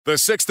The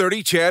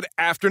 6:30 CHED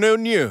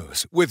Afternoon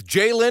News with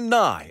Jaylen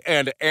Nye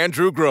and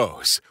Andrew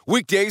Gross.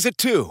 Weekdays at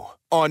 2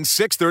 on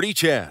 6:30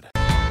 CHED.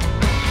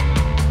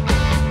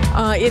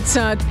 It's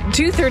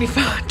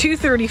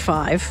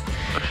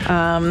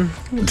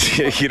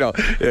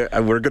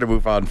 2:35. We're going to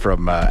move on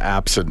from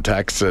apps and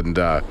texts and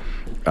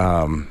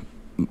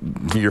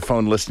your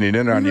phone listening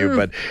in on you,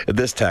 but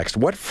this text: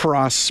 what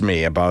frosts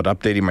me about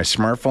updating my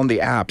smartphone? The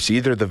apps.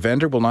 Either the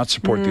vendor will not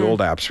support the old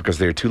apps because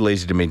they're too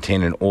lazy to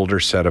maintain an older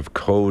set of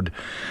code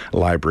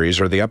libraries,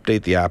 or they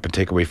update the app and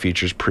take away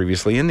features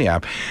previously in the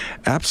app.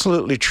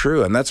 Absolutely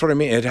true, and that's what I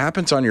mean. It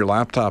happens on your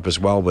laptop as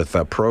well with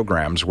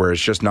programs where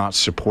it's just not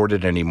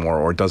supported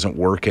anymore or it doesn't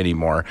work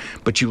anymore,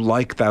 but you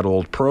like that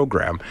old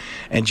program,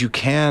 and you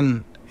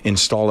can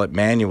install it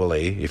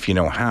manually if you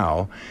know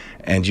how,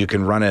 and you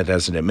can run it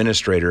as an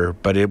administrator,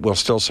 but it will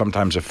still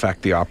sometimes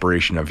affect the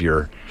operation of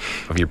your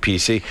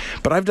PC.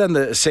 But I've done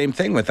the same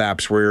thing with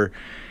apps where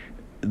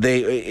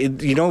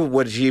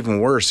what's even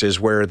worse is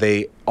where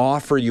they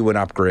offer you an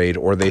upgrade,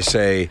 or they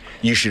say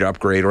you should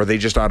upgrade, or they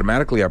just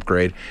automatically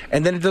upgrade,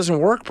 and then it doesn't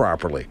work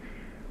properly.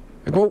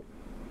 Like, well,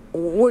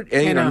 what?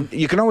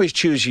 You can always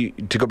choose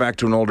to go back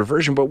to an older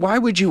version, but why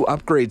would you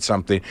upgrade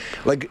something?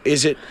 Like,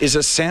 is a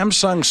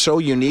Samsung so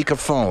unique a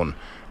phone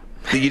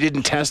that you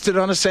didn't test it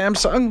on a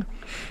Samsung?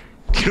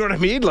 You know what I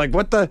mean? Like,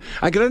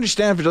 I can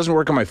understand if it doesn't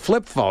work on my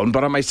flip phone,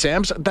 but on my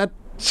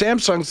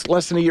Samsung's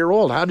less than a year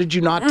old. How did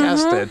you not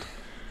test it?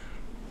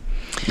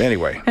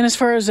 Anyway. And as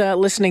far as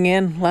listening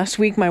in, last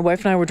week my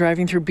wife and I were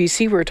driving through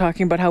BC. We were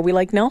talking about how we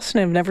like Nelson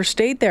and have never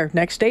stayed there.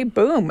 Next day,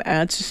 boom,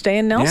 ads to stay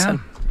in Nelson.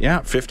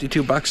 Yeah,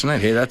 $52 a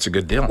night. Hey, that's a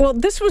good deal. Well,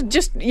 this was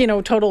just,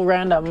 total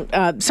random.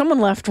 Someone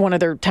left one of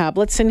their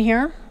tablets in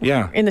here.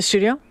 Yeah. In the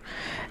studio.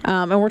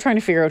 And we're trying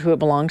to figure out who it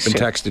belongs to.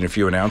 Been texting a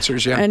few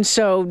announcers, yeah. And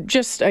so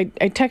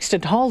I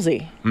texted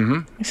Halsey. Mm-hmm.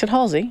 I said,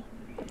 Halsey,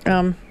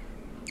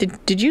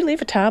 did you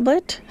leave a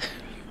tablet?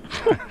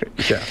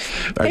 Yeah.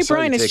 Hey,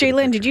 Brian, it's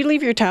Jaylen. Did you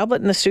leave your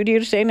tablet in the studio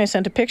today? And I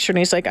sent a picture, and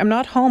he's like, I'm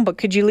not home, but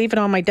could you leave it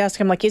on my desk?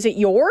 I'm like, is it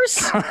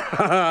yours?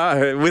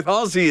 With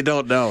Halsey, you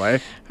don't know, eh?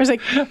 I was like,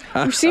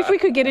 see if we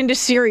could get into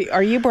Siri.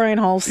 Are you Brian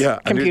Hall's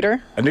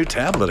computer? A new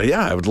tablet.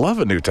 Yeah, I would love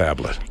a new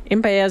tablet.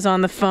 Impeya's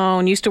on the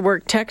phone. Used to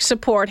work tech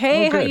support.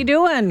 Hey, how you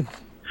doing?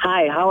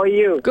 Hi, how are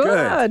you?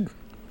 Good.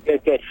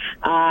 Good.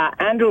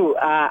 Andrew,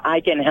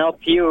 I can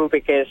help you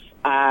because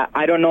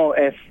I don't know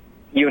if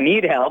you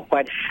need help,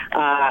 but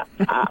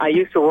I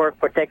used to work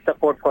for tech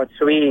support for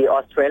Sri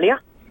Australia.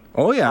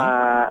 Oh,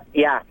 yeah.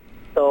 Yeah.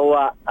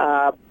 So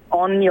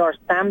on your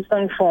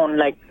Samsung phone,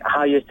 like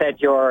how you said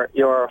your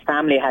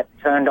family had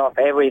turned off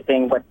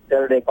everything, but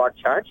still they got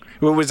charged.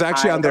 Well, it was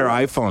actually on their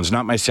iPhones,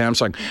 not my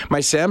Samsung.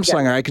 My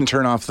Samsung, I can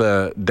turn off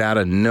the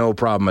data, no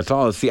problem at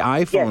all. It's the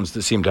iPhones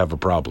that seem to have a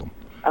problem.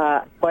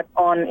 But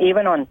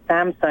even on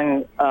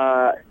Samsung,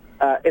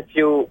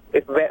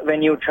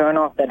 when you turn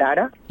off the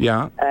data,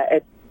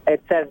 it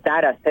says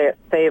data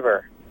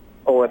saver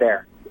over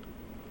there.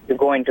 You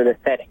go into the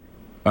settings.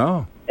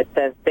 Oh. It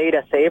says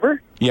data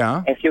saver.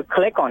 Yeah. If you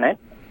click on it,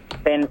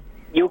 then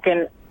you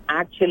can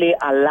actually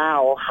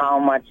allow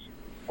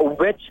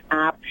which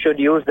app should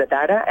use the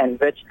data and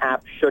which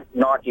app should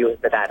not use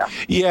the data.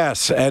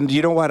 Yes, and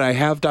you know what? I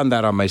have done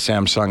that on my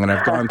Samsung, and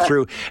I've gone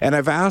through, and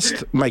I've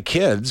asked my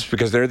kids,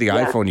 because they're the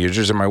iPhone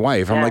users, and my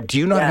wife, I'm like, do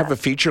you not have a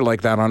feature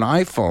like that on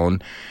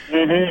iPhone?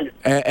 Mm-hmm.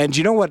 And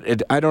you know what?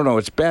 I don't know.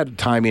 It's bad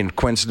timing,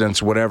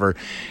 coincidence, whatever.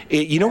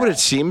 You know what it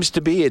seems to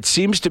be? It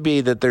seems to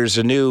be that there's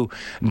a new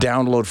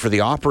download for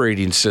the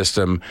operating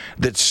system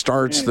that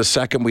starts the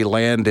second we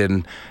land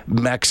in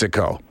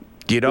Mexico.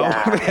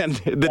 And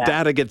the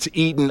data gets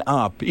eaten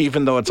up,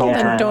 even though it's all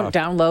turned off. Don't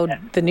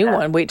download the new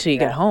one. Wait till you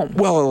get home.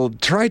 Well,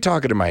 try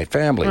talking to my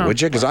family,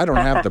 would you? Because I don't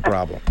have the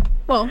problem.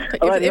 Well,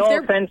 if no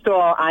offense to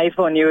our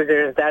iPhone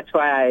users, that's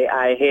why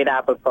I hate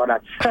Apple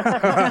products.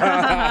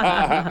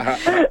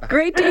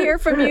 Great to hear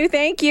from you.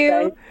 Thank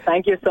you.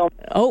 Thank you so much.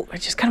 Oh, I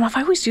just cut him off.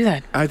 I always do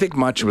that. I think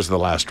much was the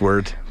last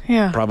word.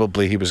 Yeah.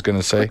 Probably he was going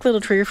to say. Quick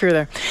little trigger fear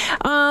there.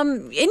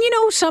 And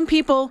some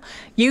people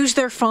use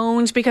their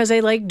phones because they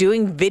like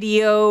doing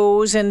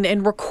videos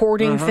and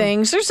recording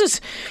things. There's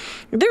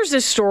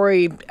this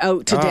story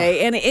out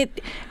today, and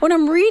when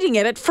I'm reading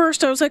it, at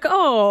first I was like,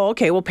 oh,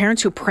 okay, well,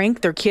 parents who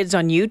prank their kids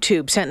on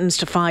YouTube sentenced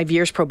to 5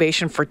 years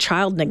probation for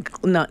child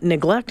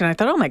neglect. And I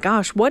thought, oh my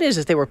gosh, what is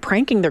this? They were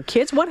pranking their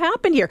kids? What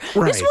happened here?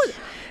 Right.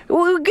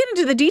 We'll get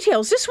into the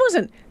details. This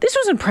wasn't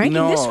pranking.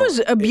 No, this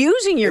was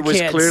abusing your kids.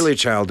 It was clearly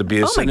child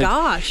abuse. Oh, my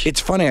gosh. It's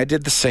funny. I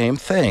did the same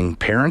thing.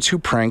 Parents who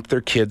prank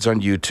their kids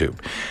on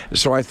YouTube.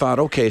 So I thought,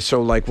 okay,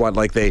 so like what?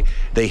 Like they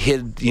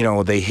hid in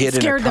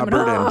a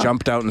cupboard and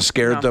jumped out and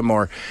scared them,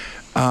 or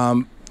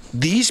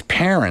these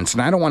parents,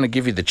 and I don't want to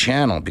give you the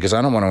channel because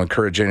I don't want to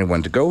encourage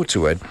anyone to go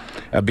to it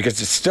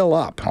because it's still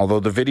up, although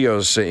the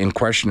videos in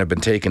question have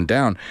been taken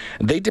down.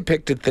 They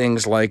depicted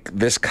things like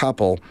this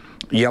couple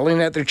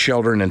yelling at their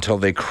children until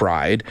they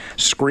cried,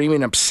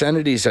 screaming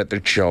obscenities at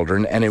their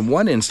children, and in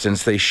one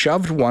instance, they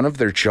shoved one of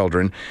their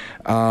children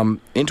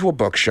into a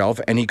bookshelf,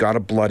 and he got a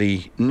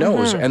bloody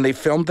nose, and they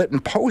filmed it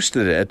and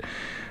posted it.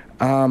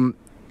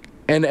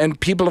 And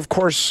people, of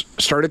course,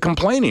 started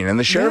complaining, and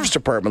the sheriff's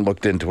department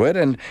looked into it,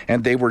 and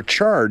they were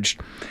charged.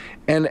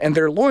 And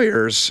their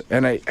lawyers,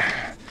 my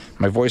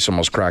voice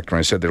almost cracked when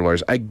I said their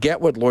lawyers. I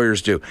get what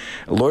lawyers do.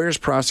 Lawyers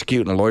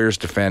prosecute and lawyers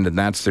defend, and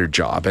that's their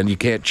job, and you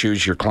can't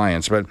choose your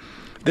clients. But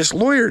this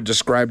lawyer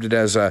described it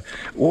as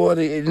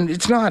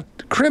it's not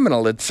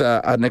criminal, it's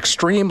an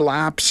extreme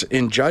lapse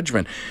in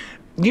judgment.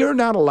 You're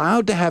not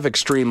allowed to have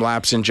extreme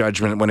lapse in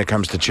judgment when it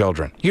comes to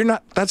children.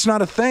 That's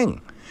not a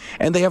thing.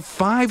 And they have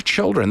 5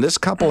 children. This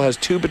couple has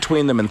 2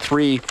 between them and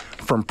 3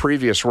 from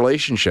previous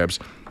relationships.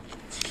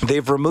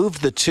 They've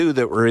removed the 2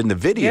 that were in the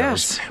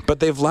videos, but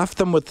they've left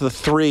them with the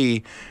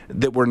 3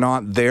 that were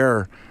not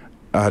their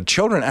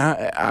children.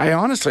 I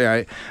honestly,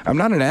 I'm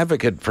not an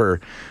advocate for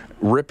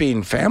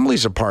ripping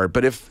families apart,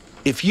 but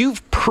if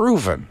you've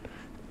proven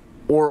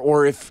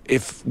or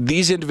if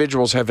these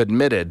individuals have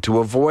admitted to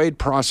avoid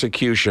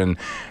prosecution,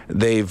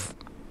 they've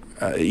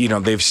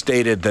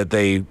stated that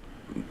they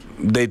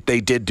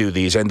did do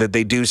these and that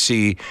they do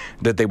see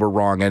that they were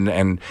wrong.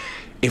 And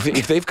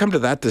if they've come to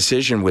that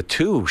decision with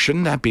 2,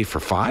 shouldn't that be for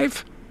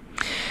 5?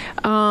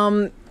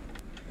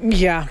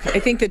 Yeah, I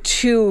think the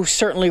 2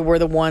 certainly were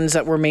the ones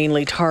that were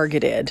mainly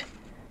targeted.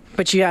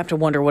 But you have to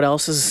wonder what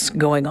else is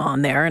going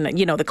on there. And,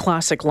 the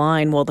classic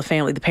line, well, the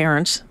family, the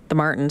parents, the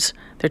Martins,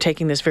 they're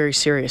taking this very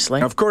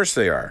seriously. Of course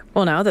they are.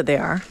 Well, now that they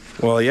are.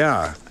 Well,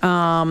 yeah.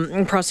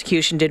 And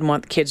prosecution didn't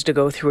want the kids to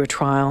go through a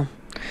trial.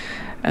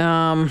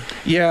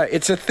 Yeah,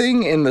 it's a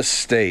thing in the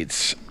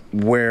States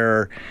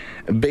where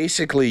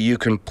basically you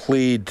can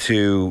plead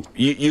to...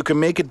 You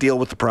can make a deal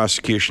with the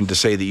prosecution to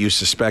say that you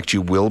suspect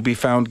you will be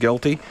found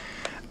guilty.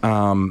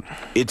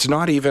 It's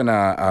not even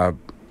a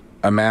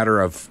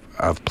matter of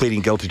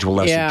pleading guilty to a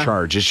lesser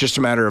charge. It's just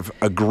a matter of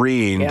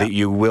agreeing that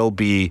you will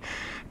be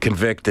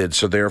convicted,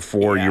 so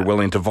therefore you're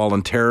willing to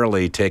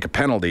voluntarily take a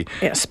penalty.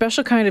 Yeah,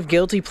 special kind of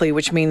guilty plea,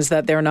 which means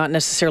that they're not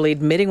necessarily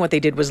admitting what they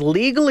did was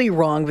legally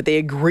wrong, but they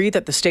agree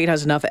that the state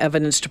has enough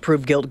evidence to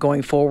prove guilt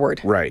going forward.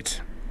 Right.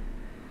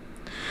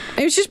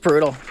 It was just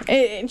brutal.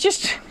 There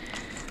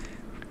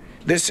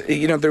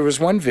was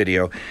one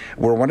video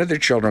where one of their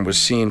children was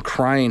seen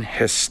crying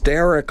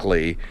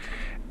hysterically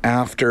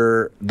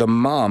after the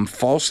mom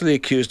falsely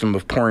accused him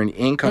of pouring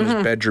ink on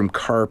his bedroom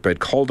carpet,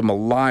 called him a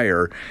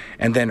liar,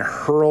 and then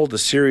hurled a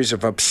series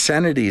of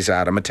obscenities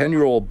at him, a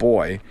 10-year-old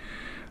boy,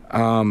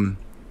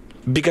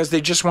 because they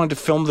just wanted to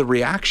film the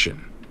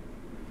reaction.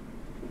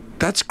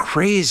 That's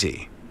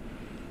crazy.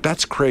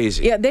 That's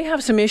crazy. Yeah, they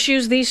have some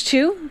issues, these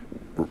 2.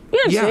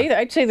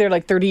 I'd say they're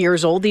like 30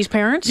 years old, these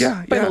parents,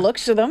 by the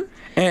looks of them.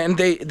 And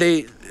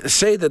they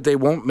say that they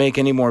won't make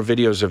any more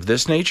videos of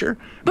this nature,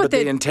 but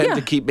they intend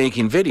to keep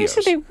making videos.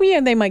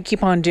 They might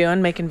keep on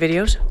making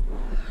videos.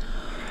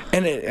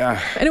 And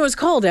it was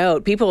called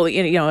out. People,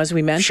 as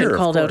we mentioned,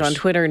 called out on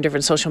Twitter and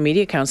different social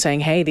media accounts saying,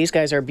 hey, these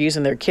guys are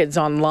abusing their kids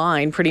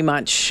online pretty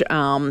much,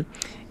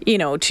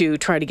 to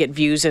try to get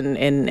views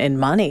and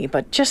money.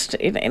 But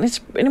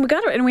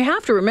we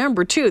have to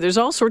remember, too, there's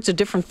all sorts of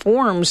different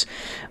forms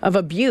of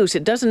abuse.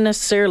 It doesn't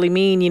necessarily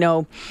mean,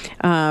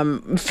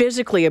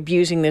 physically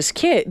abusing these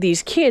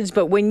kids.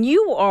 But when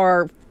you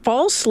are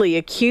falsely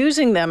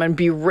accusing them and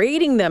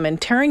berating them and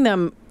tearing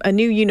them a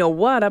new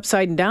you-know-what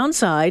upside and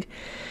downside,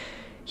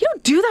 you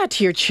don't do that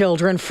to your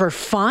children for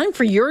fun,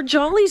 for your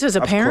jollies as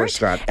a parent. Of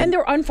course not. And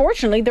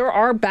unfortunately, there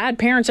are bad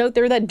parents out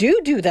there that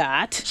do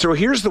that. So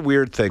here's the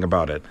weird thing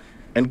about it.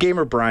 And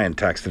Gamer Brian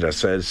texted us,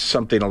 says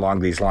something along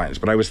these lines,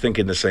 but I was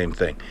thinking the same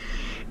thing.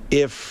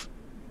 If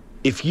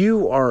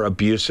you are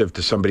abusive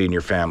to somebody in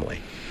your family,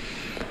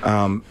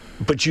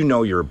 but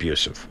you're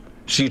abusive,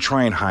 so you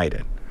try and hide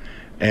it,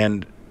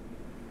 and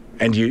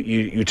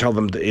you tell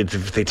them that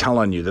if they tell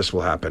on you, this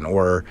will happen,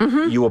 or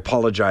you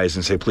apologize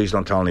and say, please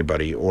don't tell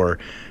anybody, or,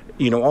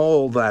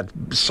 all that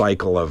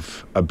cycle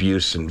of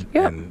abuse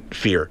and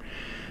fear.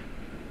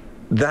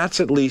 That's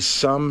at least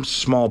some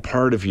small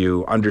part of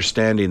you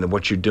understanding that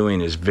what you're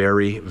doing is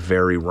very,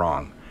 very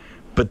wrong.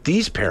 But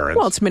these parents...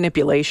 Well, it's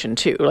manipulation,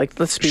 too.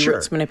 Let's be real,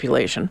 it's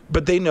manipulation.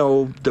 But they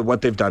know that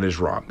what they've done is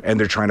wrong, and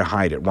they're trying to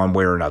hide it one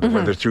way or another,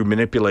 whether through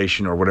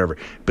manipulation or whatever.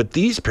 But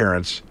these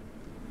parents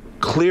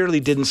clearly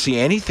didn't see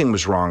anything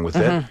was wrong with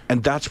it,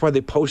 and that's why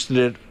they posted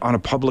it on a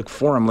public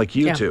forum like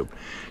YouTube.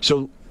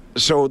 Yeah.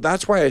 So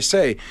that's why I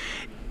say,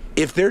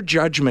 if their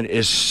judgment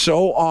is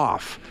so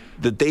off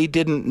that they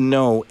didn't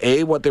know,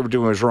 A, what they were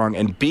doing was wrong,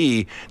 and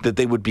B, that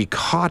they would be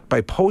caught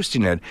by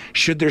posting it,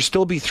 should there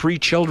still be 3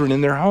 children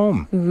in their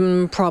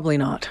home? Probably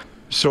not.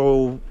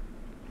 So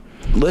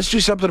let's do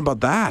something about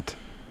that.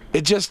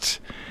 It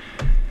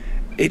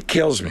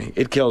kills me.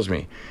 It kills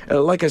me.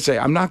 Like I say,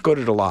 I'm not good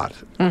at a lot.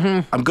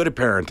 I'm good at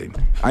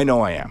parenting. I know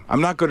I am.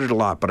 I'm not good at a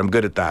lot, but I'm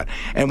good at that.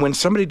 And when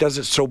somebody does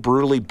it so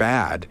brutally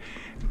bad,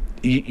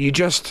 you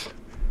just...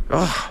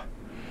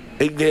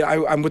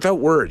 I'm without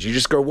words. You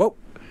just go, what?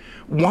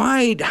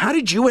 Why? How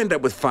did you end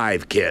up with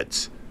 5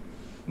 kids?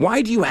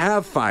 Why do you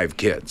have 5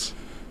 kids?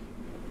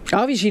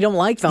 Obviously, you don't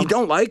like them. You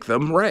don't like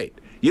them, right.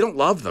 You don't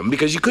love them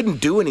because you couldn't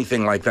do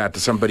anything like that to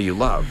somebody you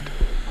loved.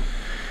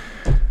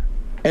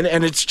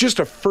 And it's just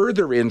a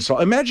further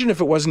insult. Imagine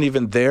if it wasn't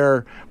even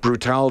their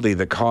brutality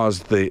that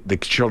caused the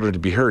children to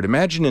be hurt.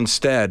 Imagine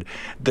instead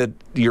that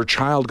your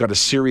child got a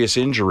serious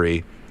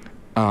injury,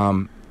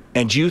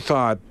 and you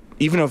thought,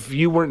 even if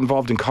you weren't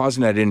involved in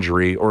causing that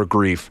injury or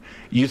grief,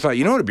 you thought,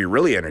 you know what would be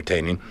really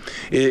entertaining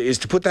is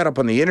to put that up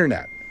on the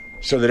internet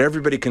so that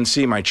everybody can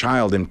see my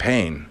child in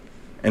pain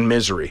and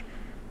misery.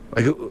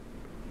 Like,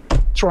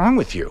 what's wrong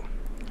with you?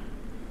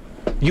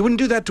 You wouldn't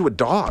do that to a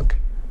dog.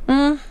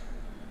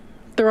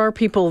 There are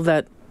people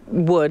that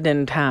would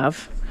and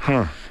have.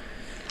 Well,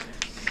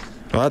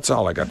 that's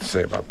all I got to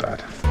say about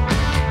that.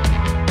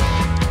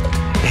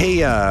 Hey,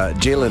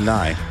 Jaylen and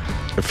I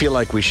feel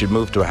like we should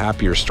move to a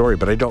happier story,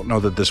 but I don't know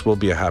that this will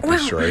be a happy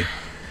story.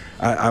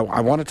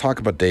 I want to talk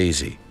about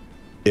Daisy,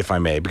 if I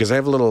may, because I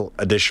have a little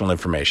additional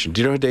information.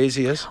 Do you know who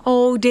Daisy is?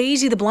 Oh,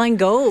 Daisy, the blind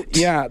goat.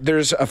 Yeah,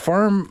 there's a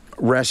farm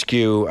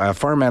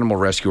animal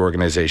rescue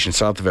organization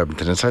south of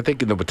Edmonton. It's, I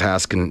think, in the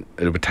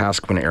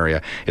Wetaskiwin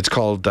area. It's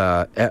called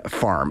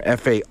Farm,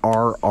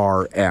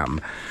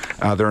 F-A-R-R-M.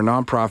 They're a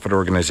nonprofit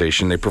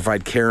organization. They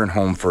provide care and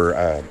home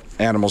for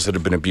animals that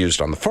have been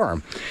abused on the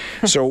farm.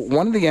 So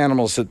one of the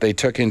animals that they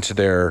took into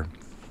their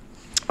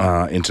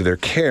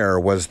care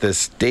was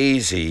this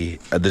Daisy,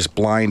 this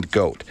blind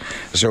goat.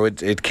 So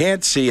it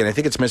can't see, and I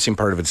think it's missing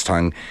part of its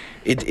tongue.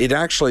 It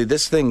actually,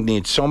 this thing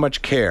needs so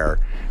much care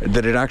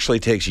that it actually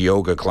takes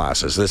yoga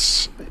classes,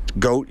 this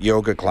goat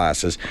yoga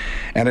classes.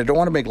 And I don't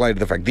want to make light of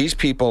the fact these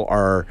people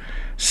are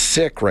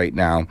sick right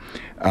now.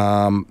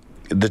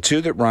 The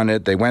two that run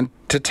it, they went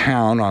to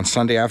town on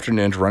Sunday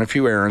afternoon to run a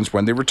few errands.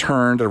 When they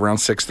returned at around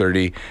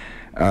 6:30,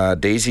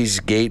 Daisy's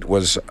gate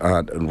was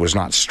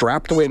not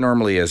strapped the way it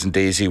normally is, and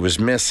Daisy was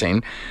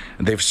missing.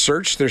 They've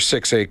searched their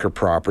 6-acre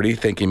property,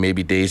 thinking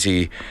maybe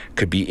Daisy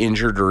could be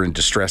injured or in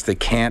distress. They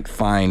can't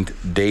find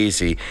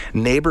Daisy.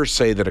 Neighbors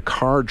say that a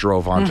car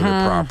drove onto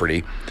their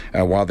property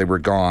while they were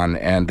gone,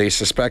 and they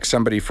suspect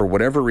somebody, for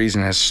whatever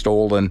reason, has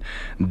stolen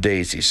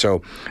Daisy.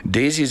 So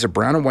Daisy is a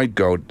brown and white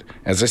goat,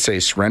 as I say,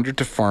 surrendered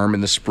to farm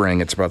in the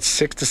spring. It's about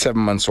 6 to 7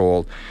 months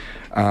old.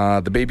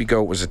 The baby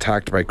goat was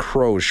attacked by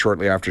crows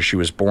shortly after she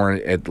was born.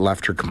 It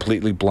left her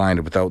completely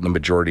blind without the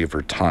majority of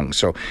her tongue.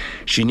 So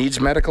she needs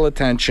medical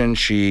attention.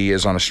 She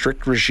is on a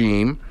strict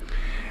regime.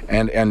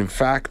 And in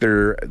fact,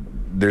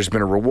 there's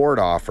been a reward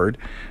offered,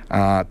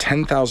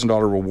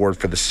 $10,000 reward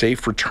for the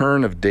safe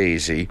return of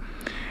Daisy.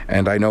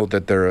 And I know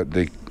that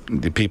the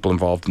people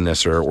involved in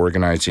this are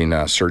organizing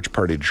a search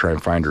party to try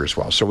and find her as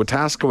well. So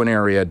Wetaskiwin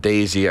area,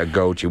 Daisy, a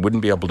goat, you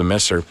wouldn't be able to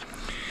miss her.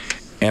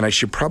 And I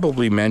should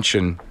probably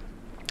mention,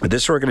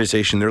 this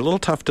organization, they're a little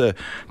tough to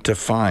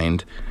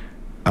find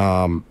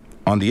on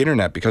the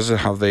internet because of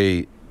how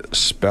they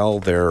spell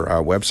their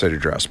website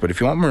address. But if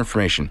you want more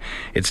information,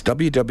 it's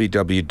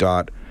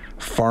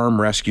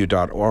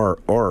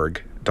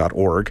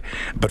www.farmrescue.org,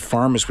 but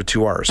farm is with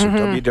 2 R's. So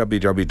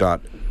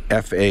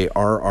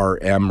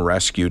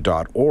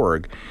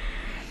www.farmrescue.org.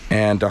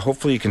 And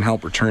hopefully you can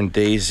help return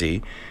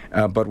Daisy.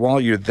 But while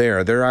you're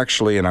there, they're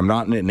actually, and I'm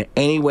not in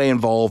any way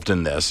involved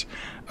in this,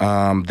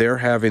 they're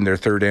having their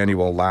 3rd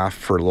annual Laugh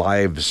for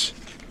Lives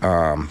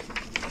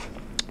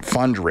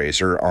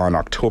fundraiser on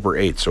October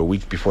 8th, so a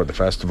week before the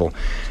festival.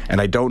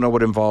 And I don't know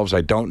what it involves.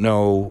 I don't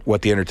know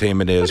what the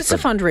entertainment is. But it's a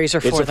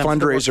fundraiser for them. It's a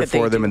fundraiser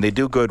for them, and they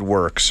do good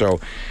work. So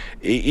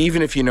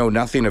even if you know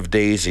nothing of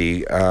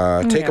Daisy,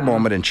 take a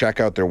moment and check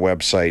out their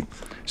website.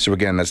 So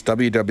again, that's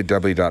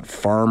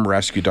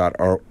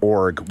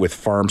www.farmrescue.org, with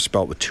farm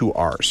spelled with 2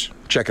 R's.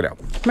 Check it out.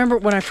 Remember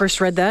when I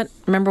first read that?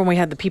 Remember when we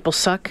had the people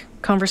suck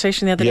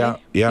conversation the other day?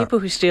 Yeah. People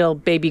who steal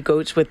baby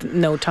goats with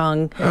no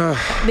tongue,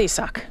 they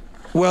suck.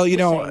 Well, you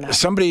know,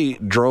 somebody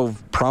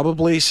drove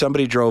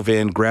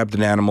in, grabbed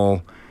an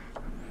animal,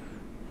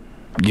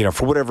 you know,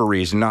 for whatever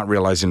reason, not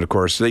realizing, of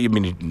course,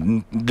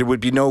 that, there would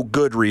be no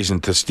good reason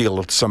to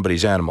steal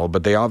somebody's animal,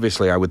 but they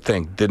obviously, I would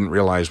think, didn't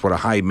realize what a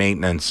high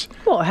maintenance.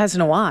 Well, it has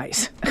no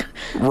eyes.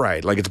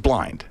 Right, like it's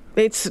blind.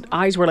 Its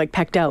eyes were like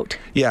pecked out.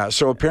 Yeah,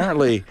 so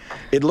apparently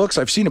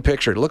I've seen a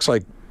picture, it looks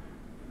like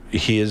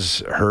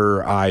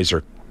her eyes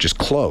are just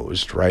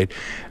closed, right?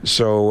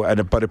 So,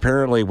 but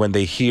apparently when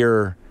he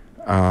hears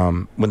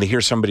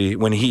somebody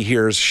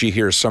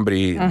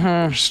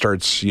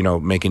starts,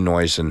 making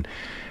noise and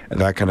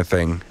that kind of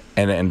thing.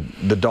 And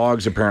the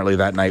dogs apparently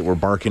that night were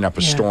barking up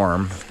a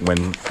storm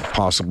when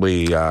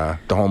possibly the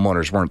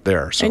homeowners weren't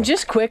there. So. And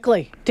just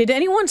quickly, did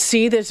anyone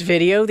see this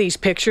video, these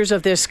pictures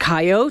of this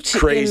coyote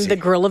in the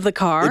grill of the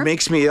car? It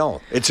makes me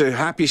ill. It's a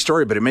happy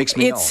story, but it makes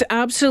me ill. It's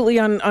absolutely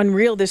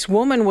unreal. This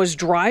woman was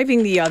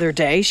driving the other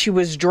day. She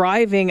was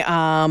driving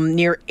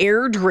near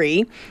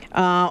Airdrie,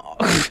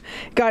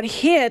 got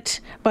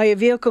hit by a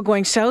vehicle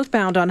going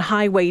southbound on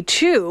Highway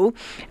 2.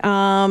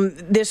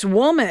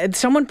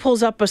 Someone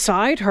pulls up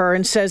beside her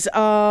and says, she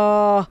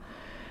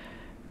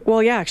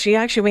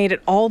actually made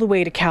it all the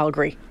way to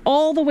Calgary.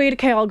 All the way to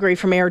Calgary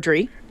from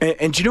Airdrie.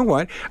 And you know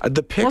what?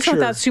 The picture... Well, it's not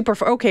that super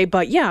far. Okay,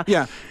 but yeah.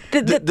 Yeah.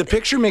 The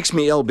picture makes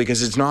me ill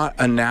because it's not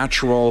a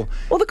natural.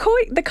 Well,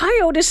 the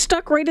coyote is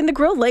stuck right in the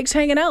grill, legs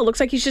hanging out. Looks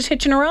like he's just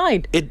hitching a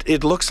ride.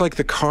 It looks like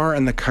the car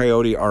and the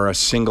coyote are a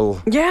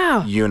single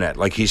unit.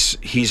 Like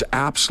he's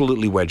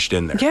absolutely wedged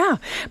in there. Yeah,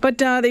 but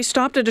they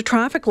stopped at a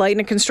traffic light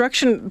and a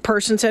construction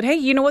person said, hey,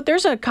 you know what?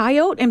 There's a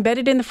coyote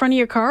embedded in the front of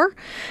your car.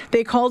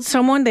 They called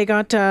someone. They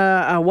got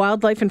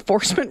wildlife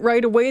enforcement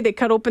right away. They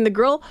cut open the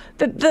grill.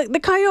 The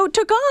coyote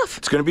took off.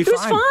 It's going to be fine.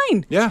 fine. It was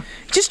fine. Yeah.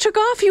 Just took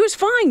off. He was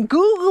fine.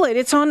 Google it.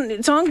 It's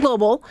on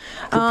Global.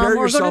 Prepare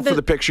yourself for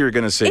the picture you're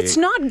going to see. It's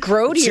not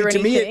grody or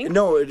anything.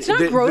 It's not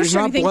gross there's or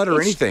not anything. blood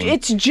or anything.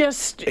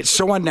 It's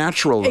so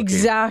unnatural looking.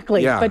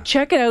 Exactly. Yeah. But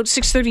check it out,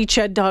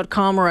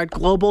 630ched.com or at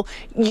Global.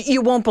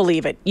 You won't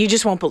believe it. You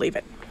just won't believe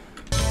it.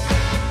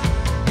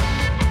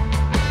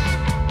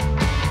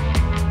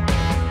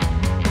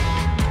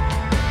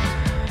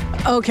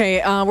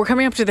 Okay, we're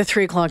coming up to the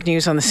 3 o'clock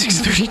news on the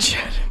 630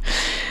 Ched.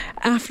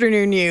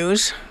 Afternoon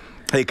news.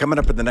 Hey, coming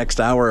up in the next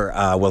hour,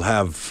 we'll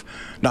have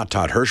not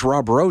Todd Hirsch,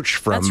 Rob Roach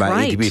from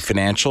ATB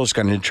Financial. It's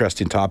got an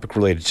interesting topic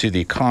related to the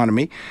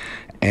economy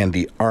and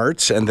the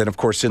arts. And then, of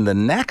course, in the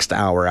next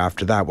hour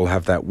after that, we'll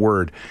have that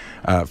word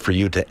for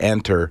you to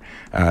enter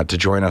to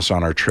join us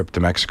on our trip to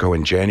Mexico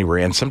in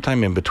January. And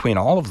sometime in between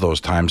all of those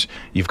times,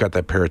 you've got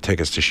that pair of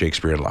tickets to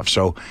Shakespeare in Love.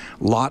 So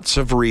lots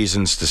of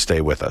reasons to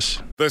stay with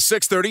us. The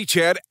 630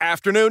 Ched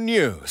Afternoon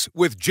News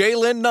with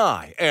Jaylen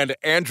Nye and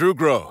Andrew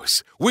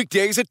Gross.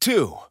 Weekdays at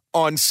 2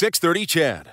 on 630 Ched.